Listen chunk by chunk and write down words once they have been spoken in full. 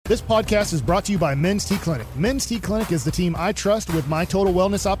This podcast is brought to you by Men's T Clinic. Men's T Clinic is the team I trust with my total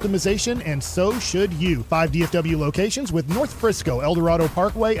wellness optimization, and so should you. 5 DFW locations with North Frisco, El Dorado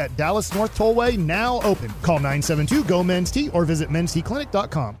Parkway at Dallas North Tollway now open. Call 972-GO-MEN'S-T or visit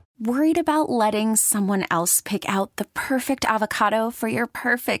mensteclinic.com. Worried about letting someone else pick out the perfect avocado for your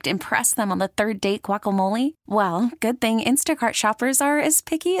perfect impress them on the third date guacamole? Well, good thing Instacart shoppers are as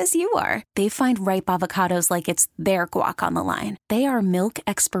picky as you are. They find ripe avocados like it's their guac on the line. They are milk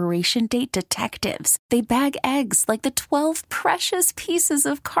expiration date detectives. They bag eggs like the 12 precious pieces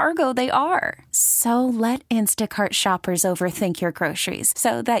of cargo they are. So let Instacart shoppers overthink your groceries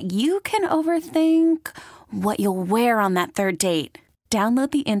so that you can overthink what you'll wear on that third date.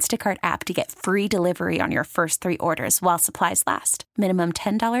 Download the Instacart app to get free delivery on your first 3 orders while supplies last. Minimum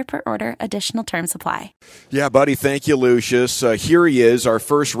 $10 per order. Additional terms apply. Yeah, buddy. Thank you, Lucius. Here he is, our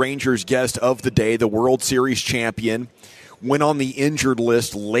first Rangers guest of the day, the World Series champion. Went on the injured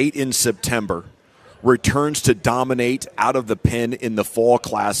list late in September. Returns to dominate out of the pen in the Fall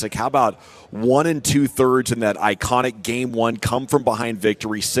Classic. How about 1 2/3 in that iconic Game 1 come-from-behind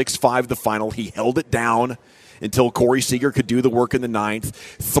victory, 6-5 the final. He held it down until Corey Seager could do the work in the 9th.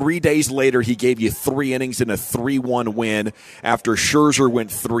 3 days later, he gave you 3 innings in a 3-1 win. After Scherzer went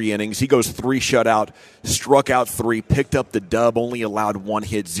 3 innings, he goes 3 shutout, struck out 3, picked up the dub, only allowed 1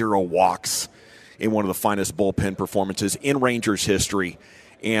 hit, 0 walks in one of the finest bullpen performances in Rangers history.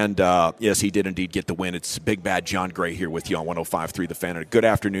 And, yes, he did indeed get the win. It's Big Bad Jon Gray here with you on 105.3 The Fan. Good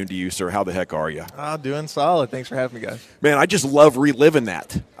afternoon to you, sir. How the heck are you? Doing solid. Thanks for having me, guys. Man, I just love reliving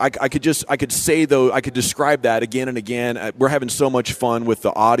that. I could describe that again and again. We're having so much fun with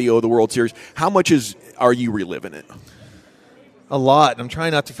the audio of the World Series. How much are you reliving it? A lot. I'm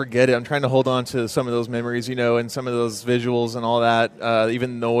trying not to forget it. I'm trying to hold on to some of those memories, and some of those visuals and all that,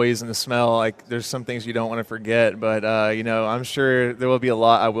 even the noise and the smell. Like, there's some things you don't want to forget, but I'm sure there will be a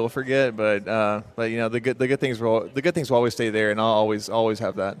lot I will forget. But the good things will always stay there, and I'll always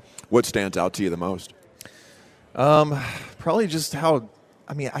have that. What stands out to you the most? Probably just how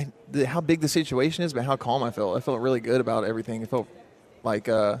big the situation is, but how calm I felt. I felt really good about everything. It felt like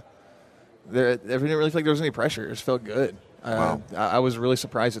I didn't really feel like there was any pressure. It just felt good. Wow. I was really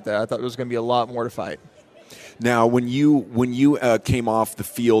surprised at that. I thought there was going to be a lot more to fight. Now, when you came off the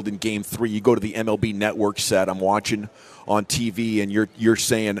field in Game 3, you go to the MLB Network set. I'm watching on TV, and you're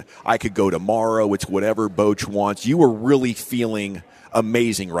saying, I could go tomorrow. It's whatever Boch wants. You were really feeling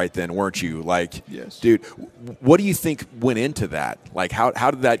amazing right then, weren't you? Like, yes. Dude, what do you think went into that? Like, how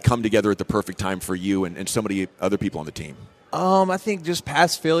did that come together at the perfect time for you and so many other people on the team? I think just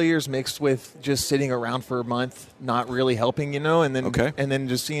past failures mixed with just sitting around for a month, not really helping, and then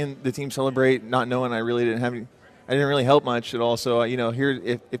just seeing the team celebrate, not knowing I didn't really help much at all. So, here,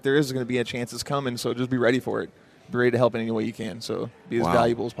 if there is going to be a chance, it's coming. So just be ready for it. Be ready to help in any way you can. So be as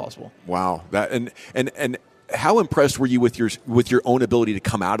valuable as possible. Wow. That and how impressed were you with your own ability to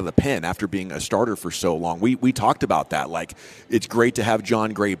come out of the pen after being a starter for so long? We talked about that. Like, it's great to have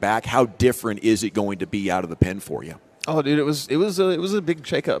Jon Gray back. How different is it going to be out of the pen for you? Oh, dude, it was a big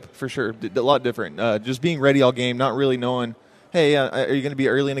shakeup for sure. A lot different. Just being ready all game, not really knowing, hey, are you going to be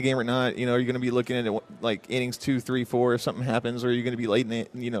early in the game or not? Are you going to be looking at like innings 2, 3, 4 if something happens, or are you going to be late in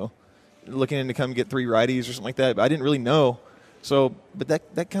it? Looking in to come get 3 righties or something like that. But I didn't really know. So, but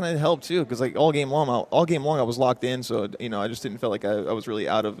that kind of helped too, because like all game long I was locked in. So I just didn't feel like I was really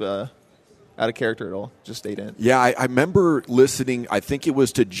out of character at all. Just stayed in. Yeah, I remember listening, I think it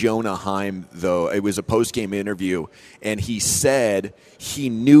was to Jonah Heim, though. It was a post-game interview, and he said he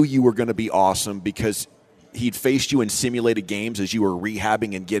knew you were going to be awesome because he'd faced you in simulated games as you were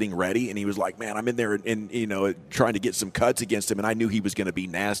rehabbing and getting ready, and he was like, man, I'm in there and trying to get some cuts against him, and I knew he was going to be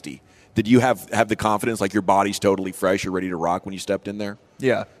nasty. Did you have the confidence, like your body's totally fresh, you're ready to rock when you stepped in there?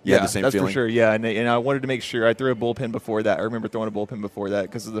 Yeah. You had the same that's feeling? For sure, yeah. And I wanted to make sure. I threw a bullpen before that. I remember throwing a bullpen before that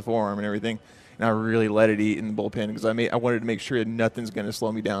because of the forearm and everything. And I really let it eat in the bullpen because I wanted to make sure that nothing's going to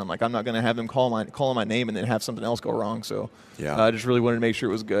slow me down. Like, I'm not going to have them call my name and then have something else go wrong. So I just really wanted to make sure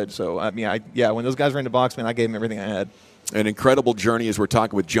it was good. So, when those guys were in the box, man, I gave them everything I had. An incredible journey as we're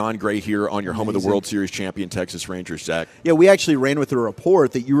talking with Jon Gray here on your home of the World Series champion Texas Rangers, Zach. Yeah, we actually ran with a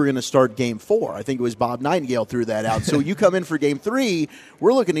report that you were going to start Game 4. I think it was Bob Nightingale threw that out. So you come in for Game 3,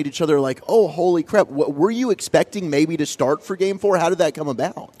 we're looking at each other like, oh, holy crap. What, were you expecting maybe to start for Game 4? How did that come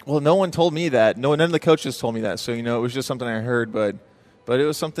about? Well, no one told me that. None of the coaches told me that. So, it was just something I heard. But it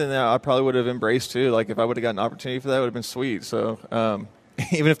was something that I probably would have embraced too. Like, if I would have gotten an opportunity for that, it would have been sweet. So,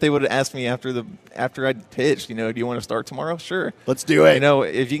 Even if they would have asked me after I pitched, do you want to start tomorrow? Sure, let's do it.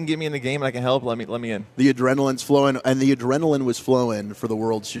 If you can get me in the game and I can help, let me in. The adrenaline's flowing, and the adrenaline was flowing for the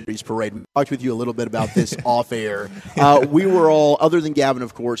World Series parade. We talked with you a little bit about this off air. We were all, other than Gavin,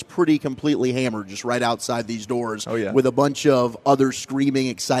 of course, pretty completely hammered just right outside these doors. Oh, yeah. With a bunch of other screaming,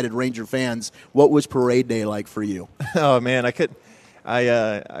 excited Ranger fans. What was parade day like for you? Oh man,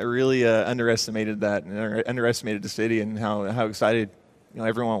 I really underestimated that and underestimated the city and how excited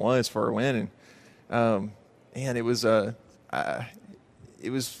everyone was for a win, and it was like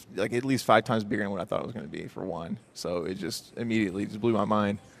at least 5 times bigger than what I thought it was going to be for one. So it just immediately just blew my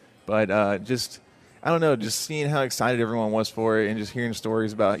mind. But I don't know, just seeing how excited everyone was for it, and just hearing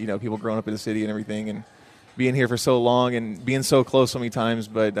stories about people growing up in the city and everything, and being here for so long and being so close so many times,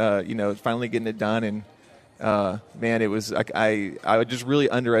 but finally getting it done, and man, it was like I just really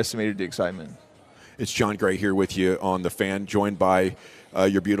underestimated the excitement. It's Jon Gray here with you on The Fan, joined by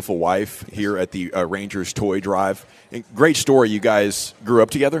your beautiful wife here at the Rangers Toy Drive. And great story. You guys grew up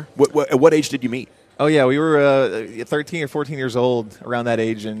together. At what age did you meet? Oh yeah, we were 13 or 14 years old around that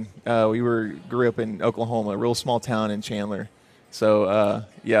age, and we grew up in Oklahoma, a real small town in Chandler. So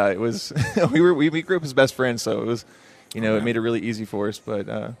it was we grew up as best friends. So it was it made it really easy for us. But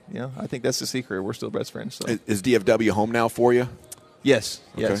I think that's the secret. We're still best friends. So. Is DFW home now for you? Yes.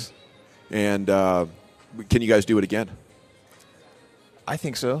 Okay. Yes. And can you guys do it again? I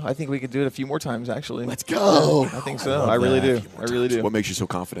think so. I think we could do it a few more times, actually. Let's go. I think so. I really do. I really do. What makes you so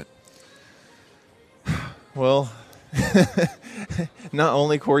confident? Well, not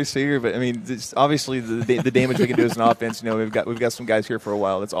only Corey Seager, but I mean, obviously the damage we can do as an offense. We've got some guys here for a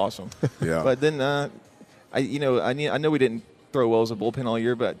while. That's awesome. Yeah. But then I know we didn't throw well as a bullpen all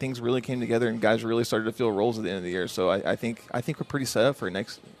year, but things really came together and guys really started to fill roles at the end of the year. So I think we're pretty set up for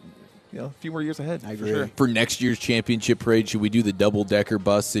next. A few more years ahead. I agree. For sure. For next year's championship parade, should we do the double-decker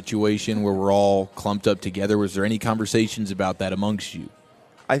bus situation where we're all clumped up together? Was there any conversations about that amongst you?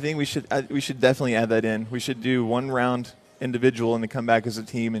 I think we should definitely add that in. We should do one round individual and then come back as a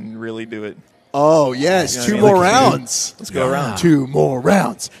team and really do it. Oh, yes. You know 2 what I mean? more rounds. Let's go around. 2 more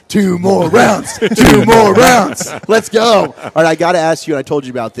rounds. 2 more rounds. 2 more rounds. Let's go. All right, I got to ask you, and I told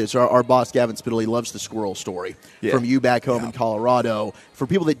you about this. Our boss, Gavin Spittley, loves the squirrel story from you back home in Colorado. For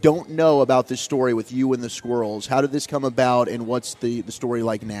people that don't know about this story with you and the squirrels, how did this come about, and what's the story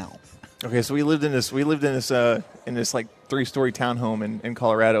like now? Okay, so we lived in this like 3-story townhome in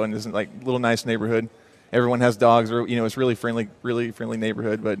Colorado, in this like little nice neighborhood. Everyone has dogs, or it's really friendly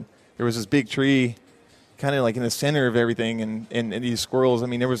neighborhood, but there was this big tree kind of like in the center of everything, and these squirrels, I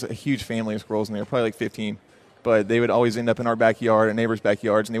mean, there was a huge family of squirrels in there, probably like 15, but they would always end up in our backyard, our neighbors'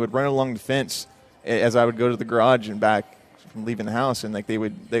 backyards, and they would run along the fence as I would go to the garage and back from leaving the house, and like he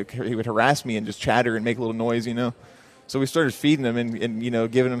would harass me and just chatter and make a little noise, So we started feeding them and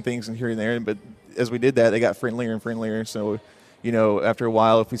giving them things and here and there, but as we did that, they got friendlier and friendlier, so after a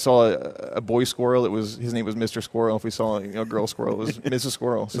while, if we saw a boy squirrel, his name was Mr. Squirrel. If we saw a girl squirrel, it was Mrs.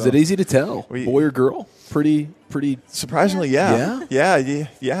 Squirrel. So. Is it easy to tell, boy or girl? Pretty. Surprisingly, yeah.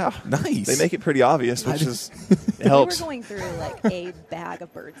 Yeah. Nice. They make it pretty obvious, which helps. We were going through like a bag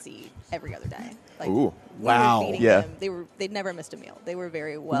of birdseed every other day. Like, Ooh. Wow. We were feeding them. They'd never missed a meal. They were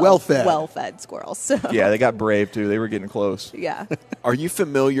very well fed squirrels. So. Yeah, they got brave too. They were getting close. Yeah. Are you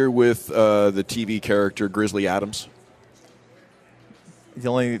familiar with the TV character Grizzly Adams? The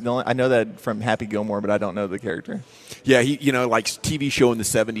only I know that from Happy Gilmore, but I don't know the character. Yeah, he like TV show in the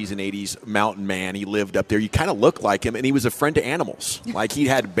 70s and 80s, Mountain Man. He lived up there. You kind of look like him, and he was a friend to animals. Like he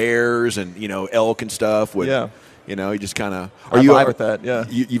had bears and elk and stuff. He just kind of. I vibe with that. Yeah,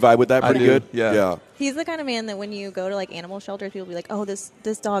 you vibe with that pretty good. Yeah. He's the kind of man that when you go to like animal shelters, people will be like, "Oh, this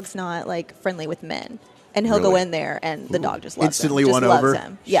dog's not like friendly with men." And he'll go in there, and the dog just loves instantly him. won Just over. loves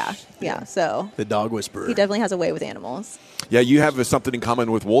him. Yeah. So The dog whisperer. he definitely has a way with animals. Yeah, you have something in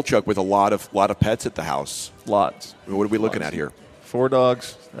common with Wolchuk with a lot of pets at the house. Lots. What are we looking at here? 4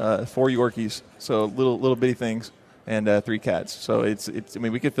 dogs, 4 Yorkies, so little bitty things, and 3 cats. So it's. I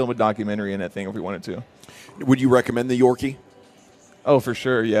mean, we could film a documentary in that thing if we wanted to. Would you recommend the Yorkie? Oh, for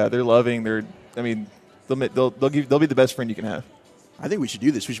sure. Yeah, they're loving. They'll be the best friend you can have. I think we should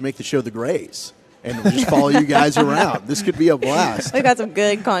do this. We should make the show The Grays. And we'll just follow you guys around. This could be a blast. We've got some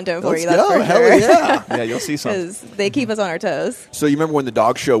good content for Let's you, that's go. for Hell sure. yeah. Yeah, you'll see some. Because they keep us on our toes. So you remember when the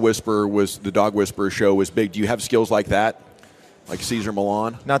Dog Whisperer show was big? Do you have skills like that, like Cesar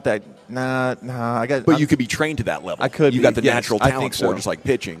Millan? Not that. Nah. But you could be trained to that level. I could. You got the yes, natural I talent think for so. it, just like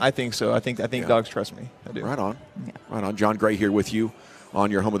pitching. I think so. I think dogs trust me. I do. Right on. Yeah. Right on. Jon Gray here with you on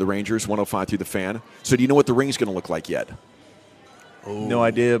your home of the Rangers, 105 through the Fan. So do you know what the ring's going to look like yet? No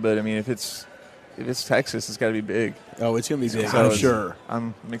idea, but I mean, if it's if it's Texas, it's got to be big. Oh, it's going to be big, So I'm sure.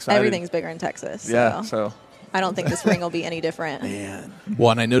 I'm excited. Everything's bigger in Texas. Yeah, So so I don't think this ring will be any different. Man.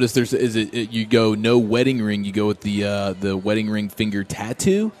 Well, and I noticed you go no wedding ring, you go with the wedding ring finger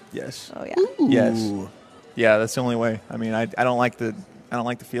tattoo. yes. Oh yeah. Yes. Yeah, that's the only way. I mean, I don't like the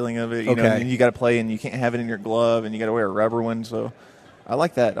feeling of it. You know, Okay. and you got to play, and you can't have it in your glove, and you got to wear a rubber one. So, I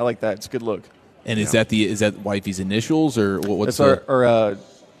like that. It's a good look. And is that wifey's initials or what's It's our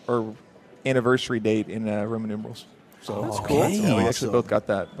anniversary date in Roman numerals. So that's cool. Yeah, we Awesome. actually both got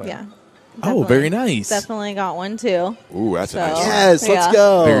that. But Yeah. Oh, very nice. Definitely got one too. Ooh, that's a nice one. Yes, let's Yeah.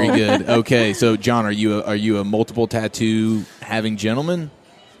 go. Very good. Okay, so John, are you a multiple tattoo having gentleman?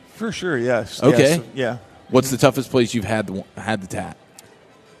 for sure, yes. Okay. Yes, yeah. What's the toughest place you've had the tat?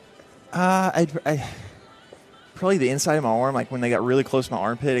 I probably the inside of my arm. Like when they got really close to my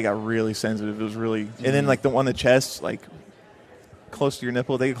armpit, it got really sensitive. It was really, and then like the one on the chest, like close to your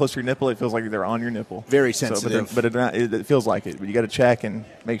nipple. They get close to your nipple, it feels like they're on your nipple. Very So, sensitive. but it feels like it. But you got to check and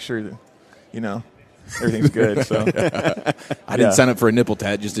make sure that everything's good. So I didn't sign up for a nipple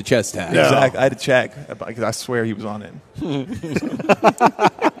tat, just a chest tat. exactly. I had to check because I swear he was on it.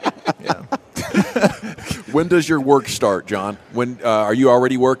 Yeah. When does your work start, John? When are you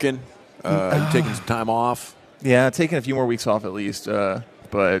already working? Are you taking some time off? Yeah, taking a few more weeks off at least.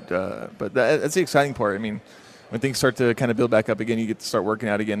 But that's the exciting part. I mean, when things start to kind of build back up again, you get to start working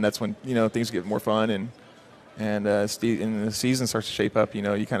out again. That's when things get more fun and the season starts to shape up.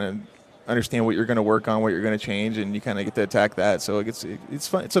 You kind of understand what you're going to work on, what you're going to change, and you kind of get to attack that. So it's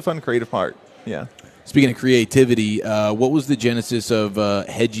fun. It's a fun creative part. Yeah. Speaking of creativity, what was the genesis of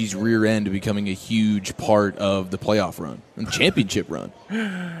Hedgie's rear end becoming a huge part of the playoff run and championship run?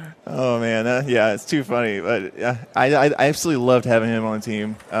 Oh man, yeah, it's too funny. But I absolutely loved having him on the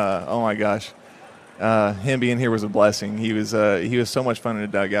team. Oh my gosh, him being here was a blessing. He was so much fun in the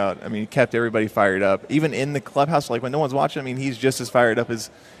dugout. I mean, he kept everybody fired up. Even in the clubhouse, like when no one's watching, I mean, he's just as fired up as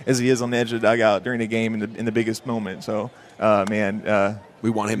he is on the edge of the dugout during the game in the biggest moment. So, We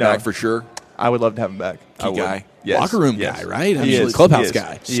want him back for sure. I would love to have him back. Key guy. Yes. Locker room Yes. guy, right? He is. Clubhouse He is.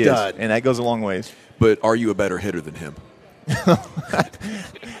 guy. He Stud. is. And that goes a long ways. But are you a better hitter than him?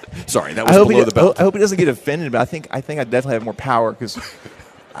 Sorry, that I was below the belt. hope he doesn't get offended, but I think I definitely have more power because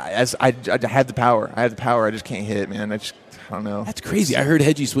I had the power. I have the power. I just can't hit, man. I don't know. That's crazy. I heard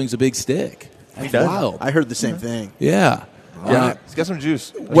Hedgie swings a big stick. That's does. wild. I heard the same thing. Yeah. Yeah, he's got some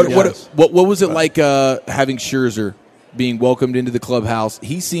juice. What does. was it like having Scherzer being welcomed into the clubhouse?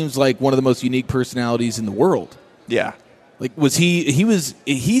 He seems like one of the most unique personalities in the world. Yeah. Like, was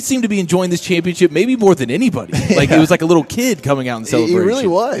he seemed to be enjoying this championship maybe more than anybody. Like, it was like a little kid coming out in celebration. He really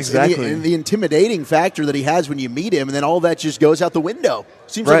was. Exactly. And the intimidating factor that he has when you meet him, and then all that just goes out the window.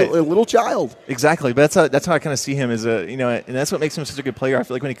 Seems like Right. a little child. Exactly, but that's how I kind of see him as and that's what makes him such a good player. I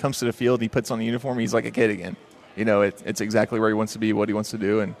feel like when he comes to the field and he puts on the uniform, he's like a kid again. It's exactly where he wants to be, what he wants to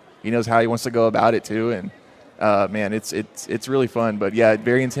do, and he knows how he wants to go about it too. And man, it's really fun. But yeah,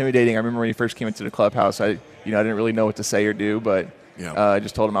 very intimidating. I remember when he first came into the clubhouse, I didn't really know what to say or do, but I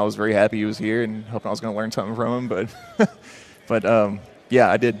just told him I was very happy he was here and hoping I was going to learn something from him. But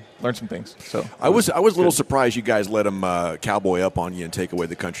yeah, I did learn some things. So I was a little surprised you guys let him cowboy up on you and take away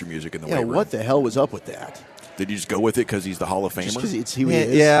the country music in the weight room. What the hell was up with that? Did you just go with it because he's the Hall of Just Famer? because it's who he Yeah,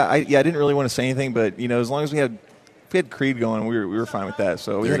 is? yeah, I didn't really want to say anything, but as long as we had Creed going, we were fine with that.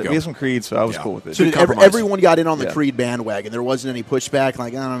 So we There you go. had some Creed, so I was Yeah. cool with it. So Good did compromise. everyone got in on the Yeah. Creed bandwagon. There wasn't any pushback,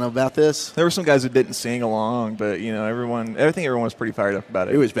 like, I don't know about this. There were some guys that didn't sing along, but everyone was pretty fired up about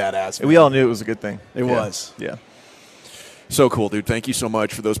it. It was badass. And we all knew it was a good thing. It was. Yeah. So cool, dude. Thank you so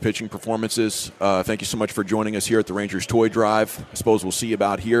much for those pitching performances. Thank you so much for joining us here at the Rangers Toy Drive. I suppose we'll see you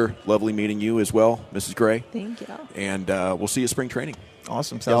about here. Lovely meeting you as well, Mrs. Gray. Thank you. And we'll see you at spring training.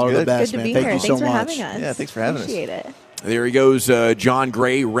 Awesome. Y'all Sounds are the good. best, Good to man. be Thank here. you Thanks so for much. having us. Yeah, thanks for having us. Appreciate it. There he goes, Jon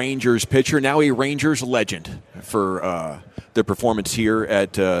Gray, Rangers pitcher, now a Rangers legend for their performance here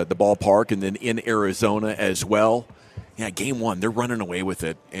at the ballpark and then in Arizona as well. Yeah, game one, they're running away with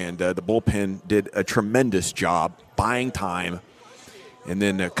it, and the bullpen did a tremendous job buying time. And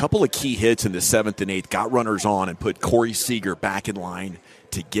then a couple of key hits in the 7th and 8th, got runners on and put Corey Seager back in line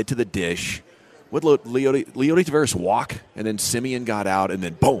to get to the dish. Would Leody Taveras walk, and then Simeon got out, and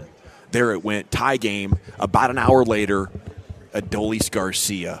then boom, there it went. Tie game. About an hour later, Adolis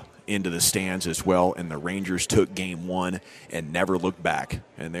Garcia into the stands as well, and the Rangers took game one and never looked back.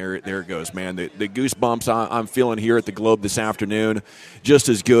 And there it goes, man. The goosebumps I'm feeling here at the Globe this afternoon, just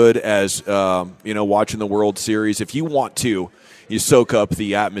as good as watching the World Series. If you want to, you soak up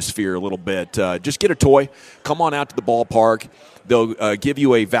the atmosphere a little bit. Just get a toy. Come on out to the ballpark. They'll give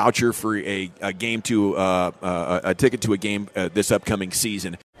you a voucher for a game to a ticket to a game this upcoming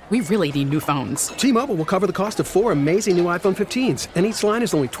season. We really need new phones. T-Mobile will cover the cost of 4 amazing new iPhone 15s, and each line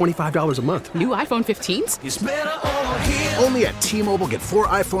is only $25 a month. New iPhone 15s? It's better over here. Only at T-Mobile, get 4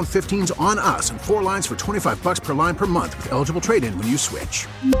 iPhone 15s on us and 4 lines for $25 per line per month with eligible trade-in when you switch.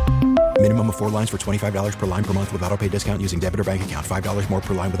 Minimum of 4 lines for $25 per line per month with autopay discount using debit or bank account. $5 more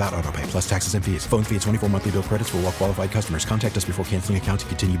per line without autopay, plus taxes and fees. Phone fee at 24 monthly bill credits for well-qualified customers. Contact us before canceling account to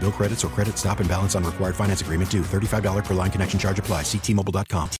continue bill credits or credit stop and balance on required finance agreement due. $35 per line connection charge applies. See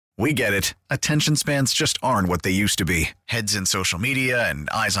T-Mobile.com. We get it. Attention spans just aren't what they used to be. Heads in social media and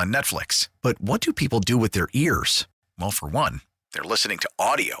eyes on Netflix. But what do people do with their ears? Well, for one, they're listening to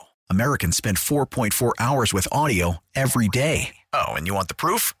audio. Americans spend 4.4 hours with audio every day. Oh, and you want the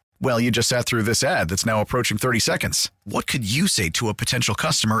proof? Well, you just sat through this ad that's now approaching 30 seconds. What could you say to a potential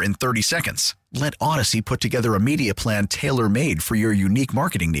customer in 30 seconds? Let Odyssey put together a media plan tailor-made for your unique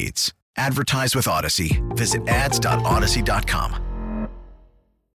marketing needs. Advertise with Odyssey. Visit ads.odyssey.com.